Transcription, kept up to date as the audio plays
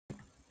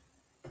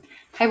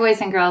Hi,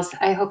 boys and girls.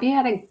 I hope you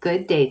had a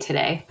good day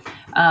today.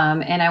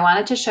 And I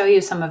wanted to show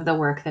you some of the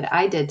work that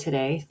I did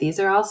today. These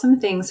are all some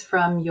things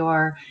from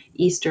your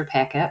Easter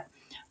packet.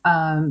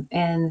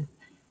 And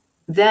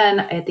then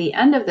at the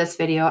end of this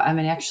video, I'm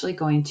actually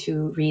going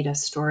to read a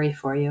story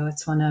for you.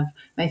 It's one of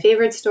my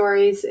favorite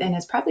stories, and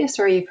it's probably a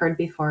story you've heard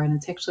before, and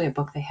it's actually a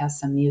book that has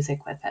some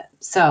music with it.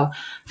 So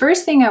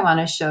first thing I want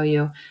to show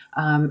you,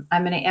 I'm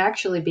going to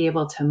actually be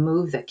able to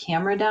move the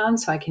camera down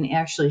so I can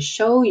actually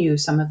show you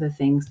some of the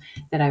things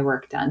that I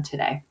worked on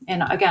today.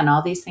 And again,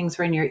 all these things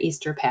were in your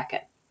Easter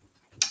packet.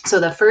 So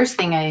the first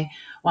thing I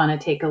want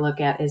to take a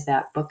look at is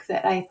that book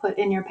that I put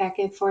in your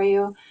packet for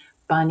you,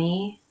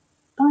 Bunny,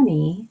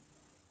 Bunny,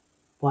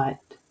 What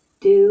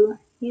Do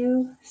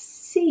You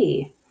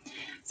See?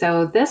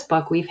 So this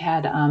book, we've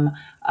had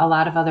a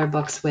lot of other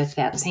books with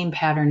that same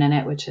pattern in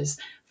it, which is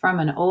from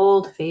an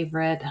old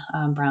favorite,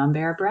 Brown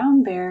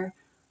Bear,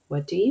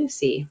 what do you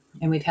see?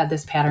 And we've had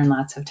this pattern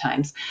lots of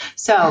times.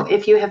 So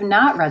if you have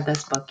not read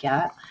this book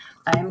yet,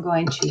 I'm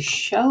going to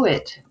show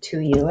it to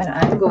you, and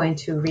I'm going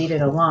to read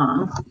it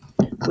along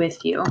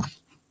with you.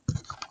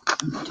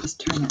 Let me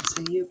just turn it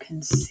so you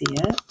can see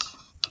it.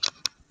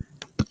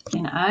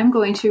 And I'm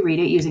going to read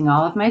it using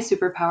all of my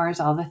superpowers,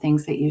 all the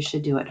things that you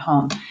should do at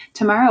home.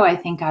 Tomorrow, I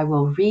think I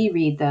will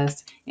reread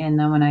this, and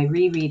then when I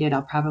reread it,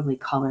 I'll probably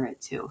color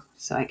it too.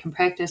 So I can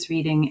practice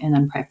reading and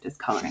then practice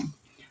coloring.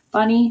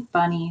 Bunny,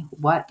 Bunny,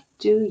 what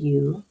do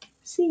you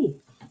see?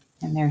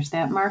 And there's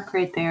that mark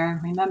right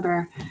there.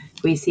 Remember,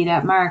 if we see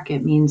that mark,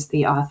 it means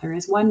the author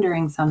is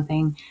wondering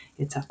something.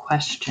 It's a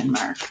question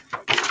mark.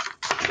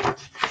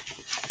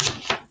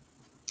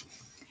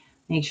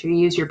 Make sure you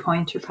use your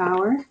pointer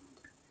power.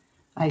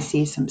 I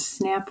see some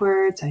snap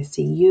words. I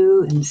see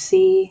you and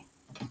see.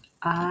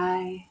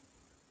 I,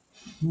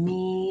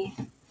 me,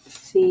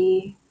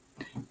 see.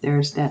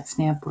 There's that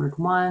snap word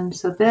one.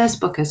 So this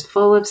book is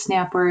full of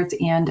snap words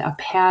and a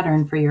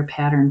pattern for your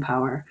pattern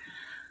power.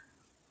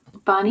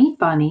 Bunny,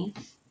 Bunny,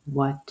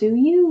 what do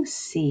you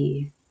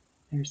see?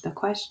 There's the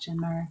question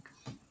mark.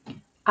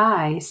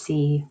 I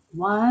see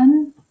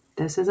one.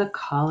 This is a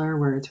color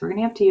word. So we're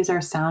going to have to use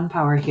our sound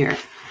power here.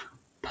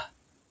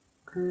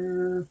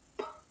 Purple.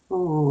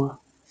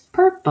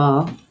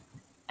 Purple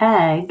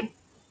egg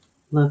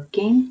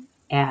looking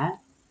at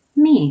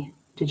me.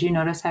 Did you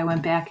notice I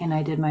went back and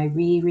I did my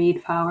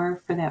reread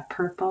power for that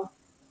purple?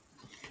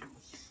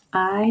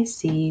 I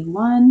see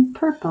one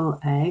purple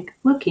egg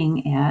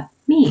looking at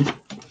me.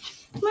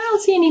 I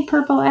don't see any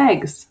purple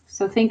eggs.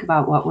 So think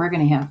about what we're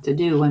going to have to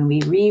do when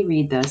we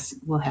reread this.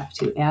 We'll have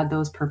to add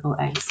those purple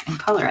eggs and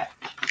color it.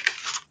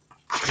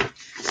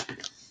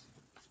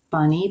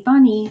 Bunny,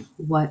 Bunny,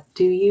 what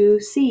do you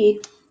see?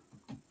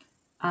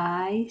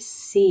 I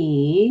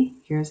see,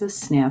 here's a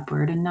snap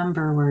word, a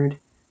number word.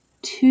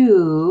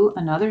 2,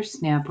 another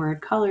snap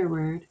word, color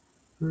word,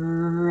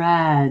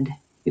 red.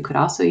 You could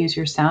also use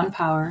your sound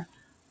power,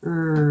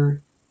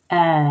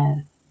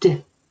 red,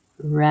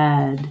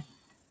 red.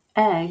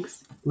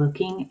 Eggs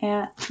looking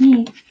at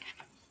me.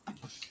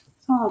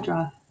 So I'll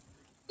draw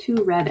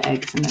 2 red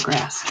eggs in the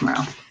grass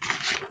tomorrow.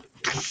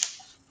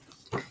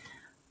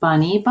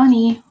 Bunny,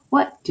 Bunny,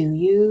 what do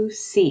you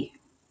see?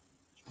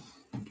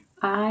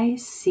 I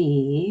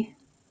see.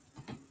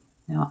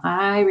 Now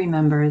I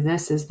remember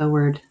this is the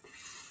word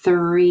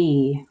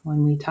 3.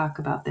 When we talk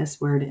about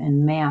this word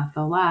in math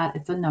a lot,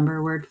 it's a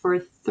number word for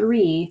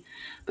 3.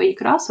 But you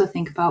could also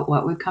think about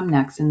what would come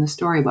next in the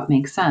story, what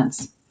makes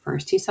sense.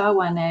 First you saw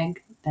 1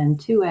 egg, then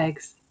 2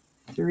 eggs,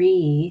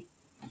 3.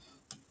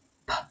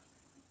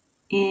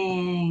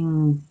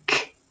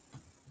 Ink.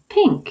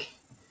 Pink.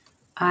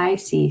 I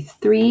see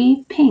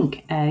 3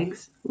 pink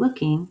eggs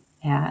looking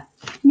at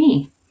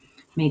me.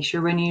 Make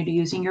sure when you're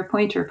using your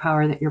pointer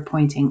power that you're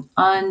pointing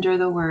under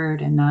the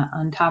word and not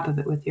on top of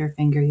it with your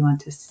finger. You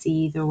want to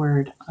see the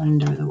word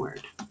under the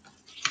word.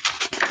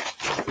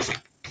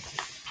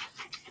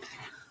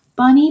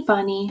 Bunny,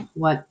 Bunny,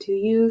 what do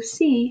you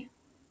see?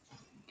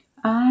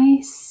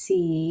 I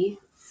see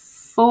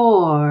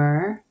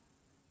 4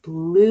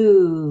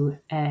 blue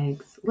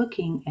eggs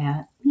looking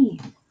at me.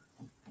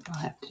 I'll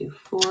have to do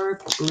 4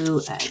 blue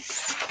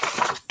eggs.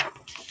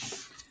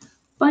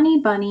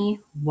 Bunny, Bunny,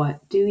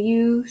 what do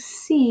you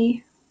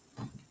see?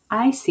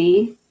 I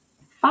see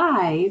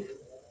 5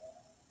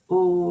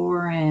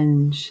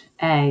 orange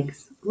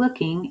eggs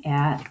looking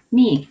at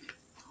me.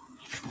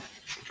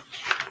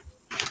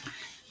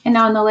 And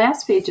now on the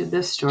last page of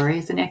this story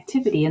is an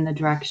activity, and the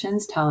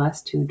directions tell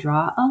us to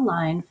draw a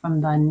line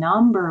from the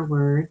number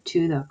word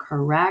to the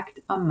correct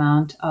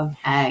amount of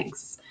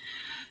eggs.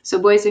 So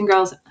boys and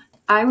girls,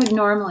 I would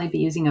normally be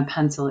using a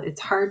pencil.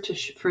 It's hard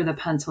for the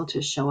pencil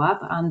to show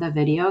up on the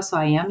video, so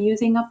I am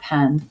using a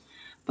pen.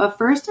 But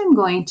first I'm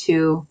going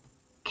to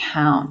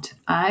count.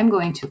 I'm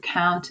going to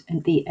count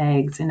the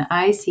eggs, and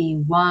I see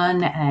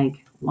 1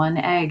 egg. 1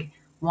 egg.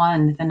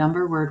 1, the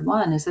number word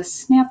 1 is a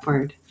snap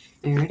word.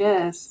 There it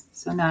is.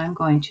 So now I'm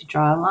going to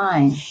draw a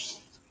line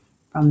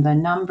from the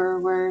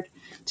number word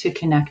to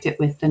connect it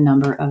with the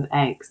number of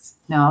eggs.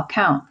 Now I'll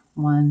count.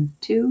 1,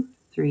 2,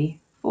 3,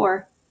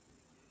 4.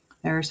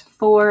 There's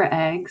 4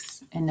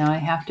 eggs, and now I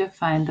have to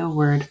find the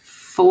word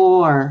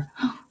for.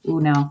 Ooh,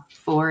 now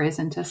 4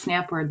 isn't a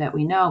snap word that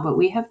we know, but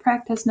we have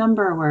practiced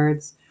number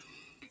words.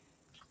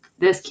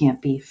 This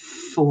can't be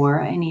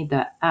 4. I need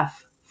the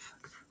F.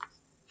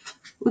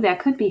 Ooh,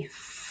 that could be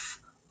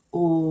f,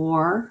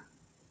 or.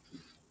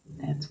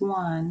 That's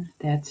 1.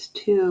 That's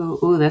 2.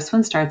 Ooh, this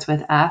one starts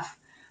with F,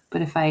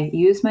 but if I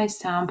use my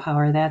sound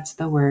power, that's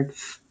the word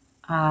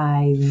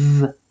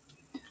I've.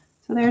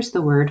 So there's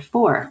the word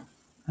for.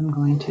 I'm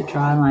going to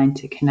draw a line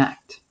to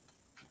connect.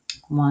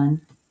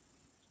 1,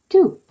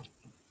 2.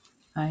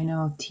 I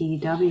know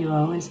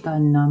TWO is the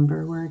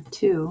number word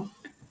 2.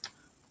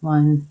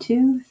 1,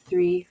 2,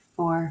 3,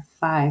 4,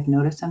 5.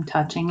 Notice I'm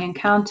touching and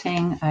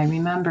counting. I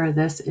remember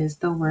this is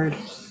the word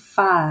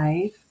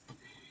 5.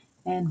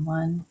 And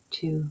 1,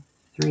 2,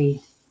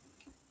 3.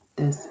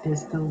 This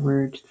is the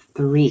word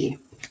 3.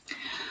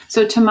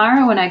 So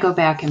tomorrow when I go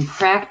back and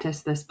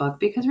practice this book,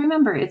 because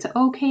remember, it's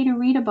okay to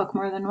read a book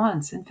more than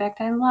once. In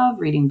fact, I love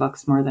reading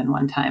books more than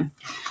one time.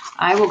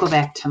 I will go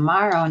back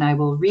tomorrow and I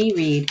will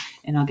reread,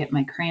 and I'll get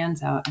my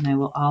crayons out, and I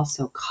will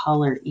also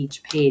color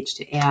each page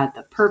to add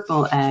the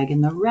purple egg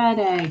and the red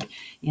egg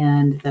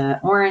and the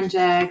orange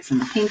eggs and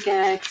the pink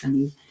eggs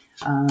and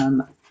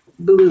the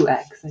blue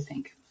eggs, I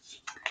think.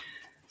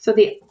 So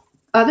the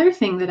other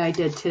thing that I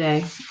did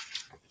today,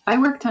 I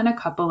worked on a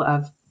couple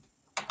of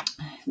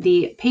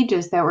the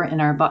pages that were in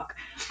our book.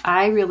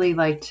 I really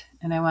liked,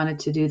 and I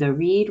wanted to do the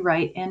read,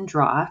 write, and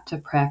draw to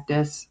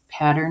practice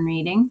pattern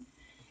reading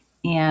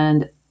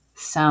and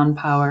sound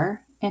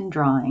power and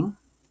drawing.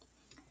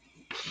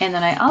 And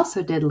then I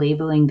also did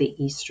labeling the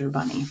Easter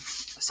Bunny.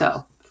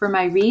 So for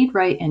my read,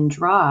 write, and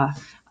draw,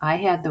 I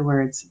had the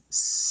words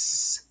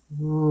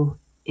swim,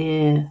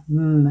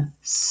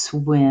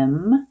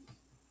 swim,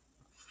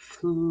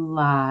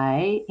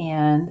 fly,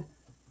 and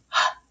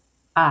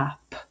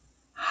up,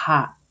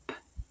 hop.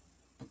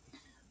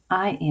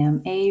 I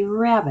am a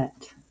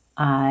rabbit.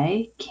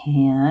 I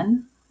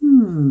can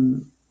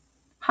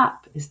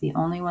hop is the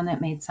only one that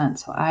made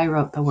sense. So I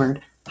wrote the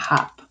word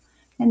hop.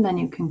 And then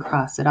you can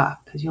cross it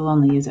off because you'll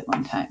only use it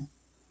one time.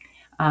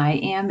 I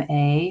am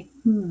a,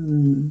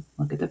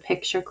 look at the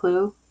picture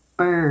clue,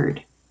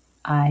 bird.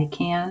 I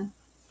can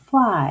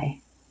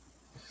fly.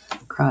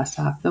 Cross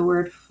off the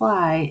word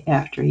fly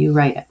after you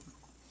write it.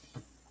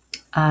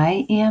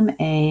 I am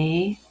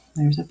a,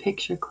 there's a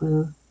picture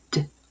clue,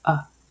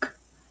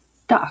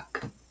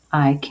 duck.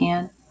 I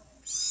can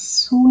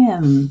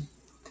swim.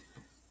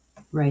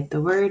 Write the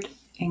word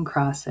and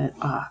cross it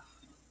off.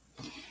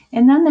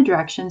 And then the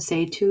directions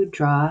say to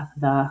draw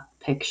the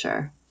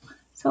picture.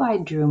 So I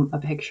drew a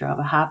picture of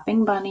a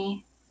hopping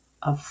bunny,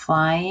 a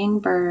flying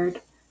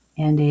bird,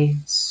 and a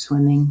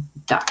swimming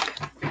duck.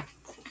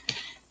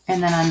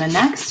 And then on the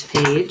next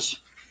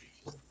page,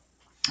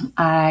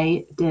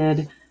 I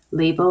did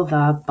label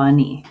the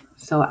bunny.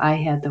 So I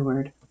had the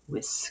word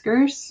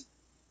whiskers,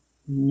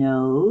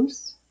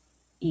 nose,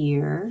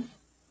 ear,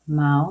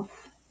 mouth,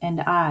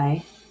 and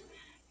eye.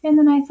 And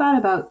then I thought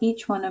about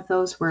each one of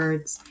those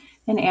words.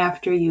 And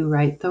after you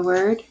write the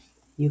word,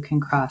 you can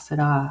cross it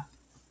off.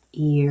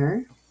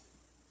 Ear.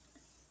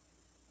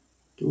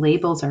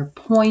 Labels are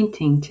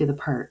pointing to the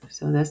part.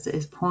 So this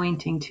is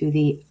pointing to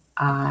the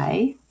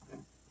eye.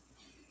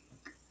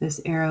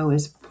 This arrow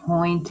is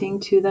pointing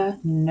to the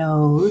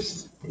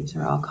nose. These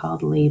are all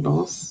called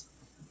labels.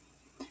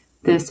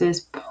 This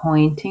is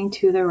pointing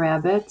to the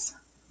rabbit's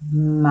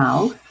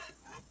mouth.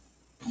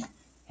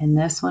 And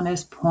this one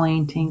is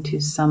pointing to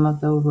some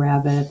of the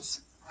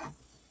rabbit's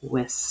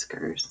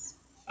whiskers.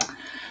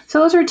 So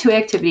those are 2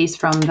 activities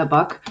from the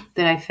book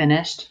that I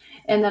finished.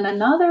 And then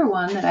another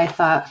one that I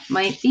thought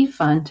might be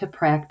fun to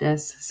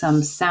practice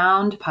some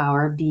sound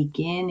power,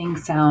 beginning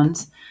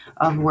sounds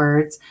of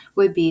words,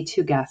 would be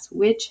to guess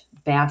which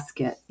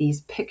basket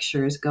these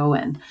pictures go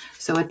in.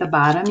 So at the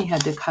bottom, you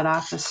had to cut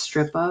off a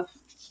strip of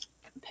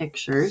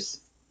pictures.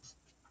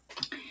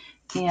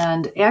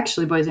 And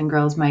actually, boys and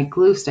girls, my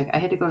glue stick, I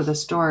had to go to the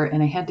store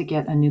and I had to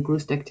get a new glue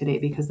stick today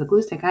because the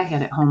glue stick I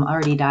had at home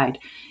already died.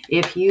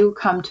 If you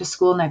come to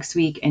school next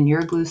week and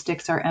your glue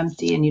sticks are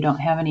empty and you don't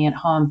have any at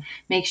home,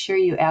 make sure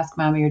you ask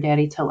Mom or your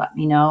daddy to let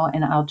me know,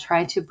 and I'll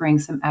try to bring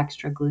some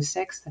extra glue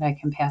sticks that I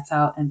can pass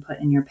out and put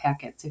in your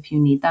packets if you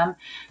need them,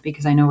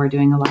 because I know we're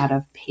doing a lot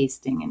of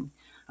pasting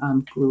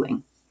and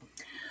gluing.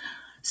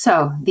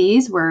 So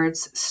these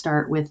words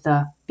start with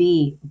the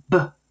B,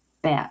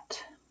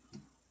 bat.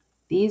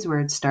 These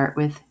words start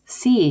with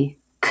C,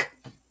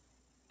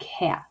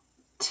 cat.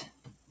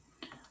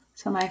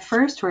 So my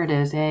first word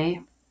is a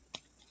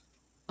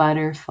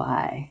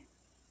butterfly,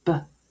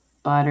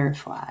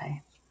 butterfly.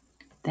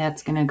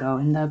 That's going to go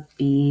in the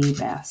B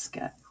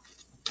basket.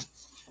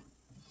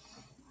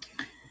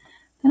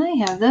 Then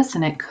I have this,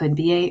 and it could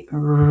be a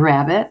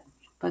rabbit,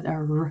 but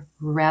a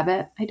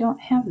rabbit, I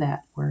don't have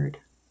that word.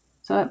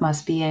 So it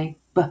must be a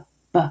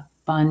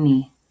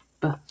bunny,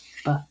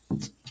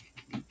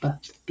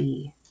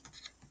 bee.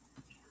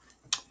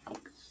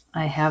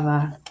 I have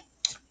a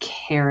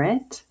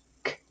carrot,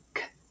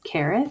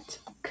 carrot,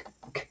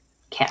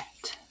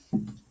 cat.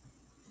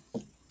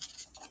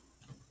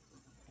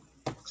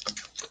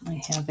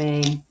 I have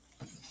a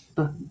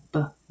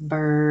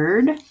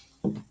bird.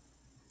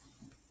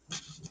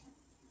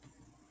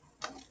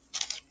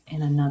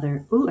 And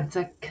another, ooh, it's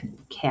a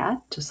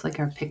cat, just like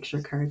our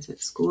picture cards at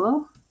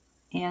school.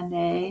 And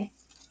a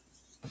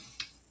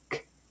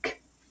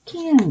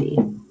candy.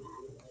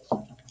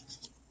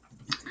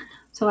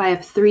 So I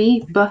have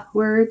 3 B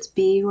words,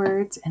 B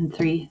words, and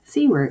 3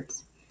 C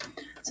words.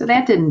 So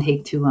that didn't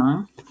take too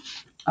long.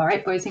 All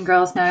right, boys and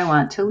girls, now I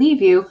want to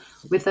leave you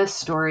with a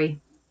story.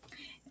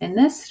 And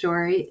this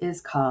story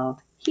is called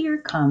Here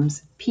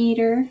Comes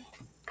Peter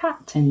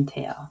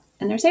Cottontail.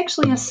 And there's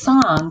actually a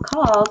song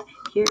called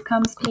Here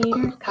Comes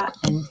Peter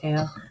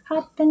Cottontail,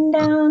 hopping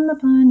down the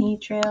bunny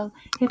trail,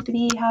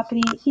 hippity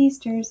hoppity,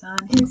 Easter's on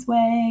his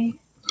way.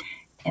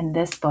 And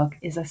this book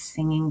is a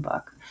singing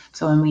book.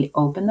 So when we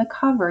open the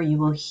cover, you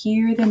will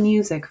hear the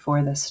music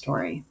for the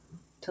story.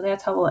 So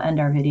that's how we'll end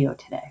our video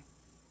today.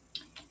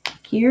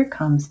 Here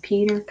comes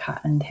Peter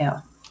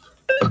Cottontail.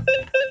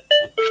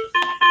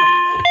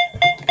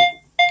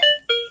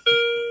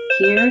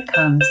 Here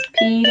comes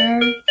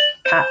Peter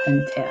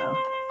Cottontail.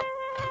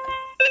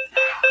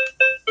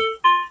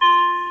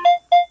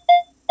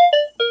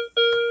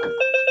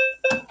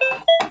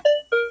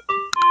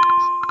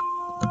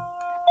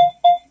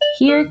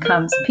 Here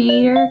comes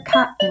Peter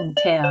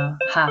Cottontail,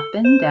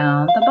 hopping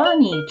down the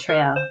bunny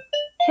trail.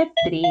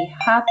 Hippity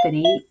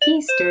hoppity,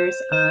 Easter's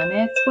on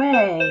its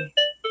way,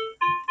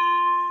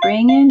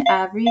 bringing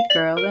every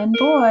girl and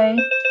boy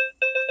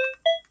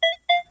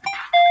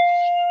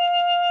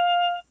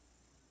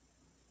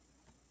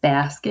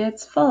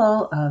baskets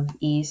full of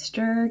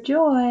Easter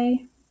joy.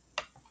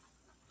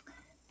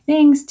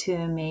 Things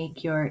to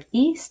make your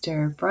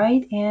Easter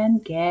bright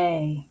and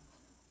gay.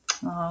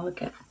 Oh,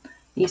 look at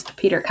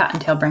Peter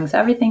Cottontail brings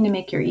everything to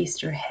make your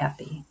Easter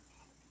happy.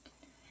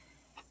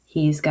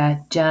 He's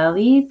got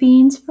jelly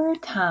beans for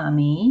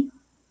Tommy,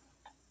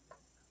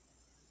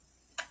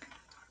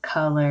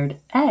 colored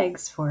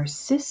eggs for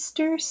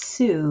Sister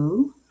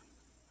Sue.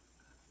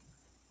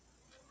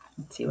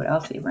 Let's see what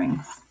else he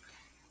brings.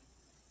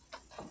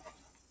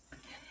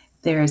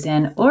 There's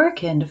an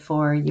orchid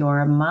for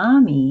your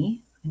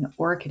mommy. An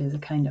orchid is a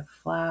kind of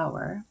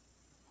flower.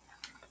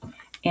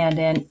 And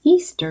an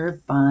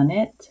Easter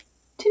bonnet,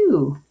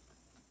 too.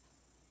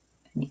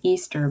 An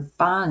Easter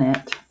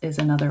bonnet is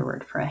another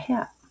word for a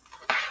hat.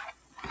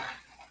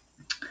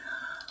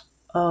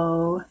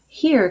 Oh,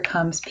 here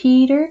comes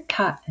Peter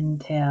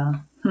Cottontail.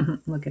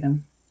 Look at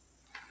him.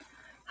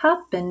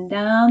 Hopping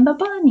down the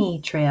bunny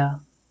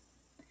trail.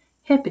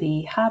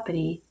 Hippity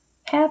hoppity,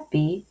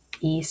 happy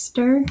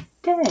Easter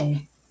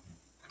day.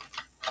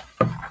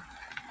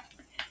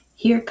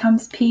 Here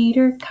comes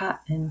Peter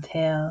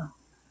Cottontail,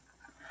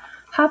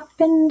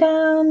 hopping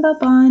down the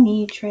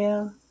bunny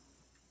trail.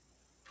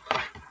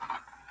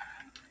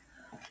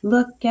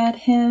 Look at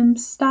him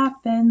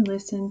stop and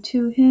listen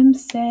to him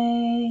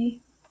say,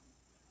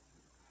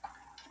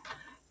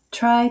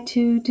 try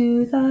to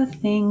do the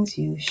things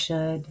you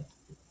should.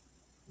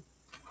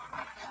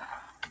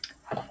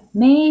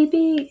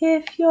 Maybe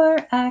if you're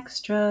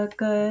extra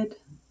good,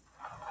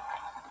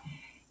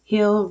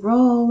 he'll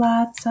roll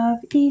lots of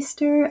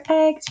Easter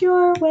eggs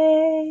your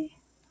way.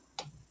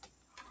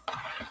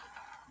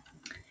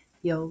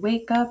 You'll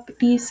wake up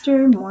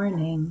Easter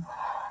morning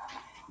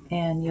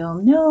and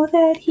you'll know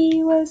that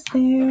he was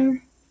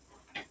there.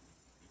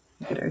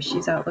 Look at her,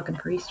 she's out looking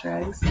for Easter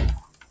eggs.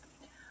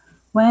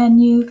 When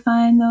you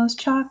find those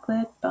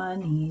chocolate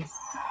bunnies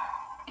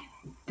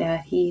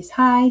that he's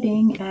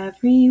hiding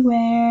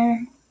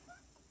everywhere.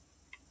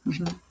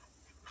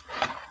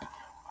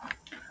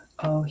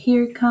 Oh,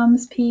 here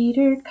comes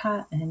Peter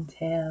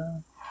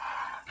Cottontail,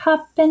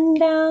 hopping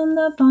down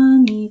the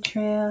bunny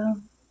trail.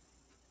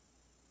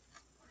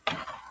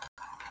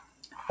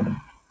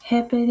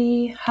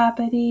 Hippity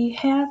hoppity,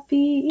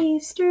 happy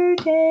Easter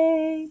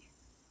day.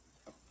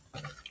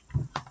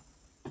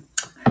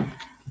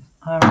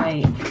 All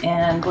right,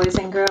 and boys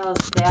and girls,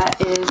 that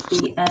is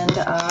the end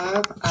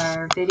of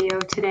our video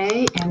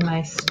today and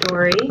my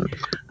story.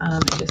 I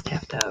just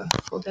have to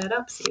hold that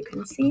up so you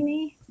can see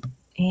me.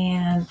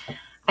 And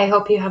I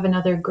hope you have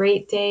another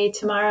great day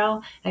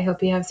tomorrow. I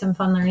hope you have some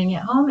fun learning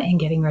at home and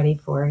getting ready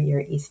for your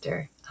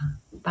Easter.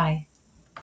 Bye.